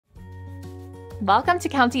Welcome to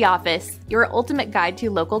County Office, your ultimate guide to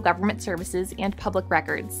local government services and public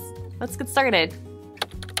records. Let's get started.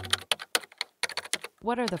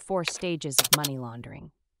 What are the 4 stages of money laundering?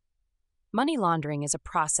 Money laundering is a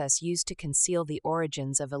process used to conceal the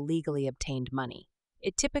origins of illegally obtained money.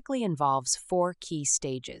 It typically involves 4 key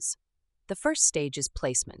stages. The first stage is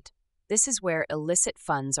placement. This is where illicit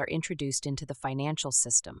funds are introduced into the financial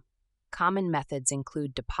system. Common methods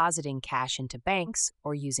include depositing cash into banks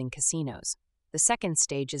or using casinos. The second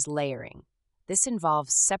stage is layering. This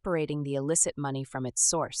involves separating the illicit money from its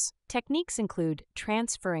source. Techniques include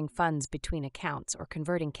transferring funds between accounts or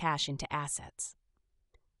converting cash into assets.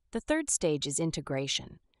 The third stage is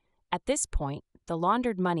integration. At this point, the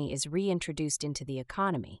laundered money is reintroduced into the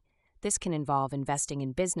economy. This can involve investing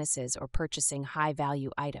in businesses or purchasing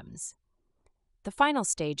high-value items. The final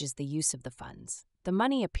stage is the use of the funds. The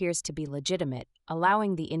money appears to be legitimate,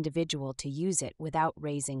 allowing the individual to use it without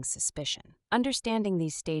raising suspicion. Understanding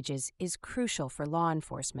these stages is crucial for law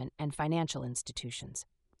enforcement and financial institutions.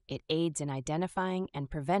 It aids in identifying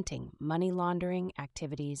and preventing money laundering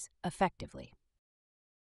activities effectively.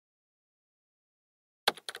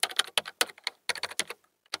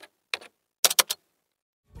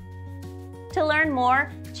 To learn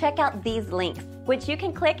more, check out these links, which you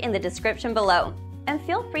can click in the description below. And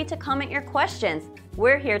feel free to comment your questions.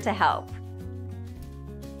 We're here to help.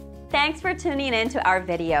 Thanks for tuning in to our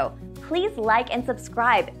video. Please like and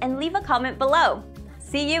subscribe and leave a comment below.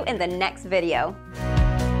 See you in the next video.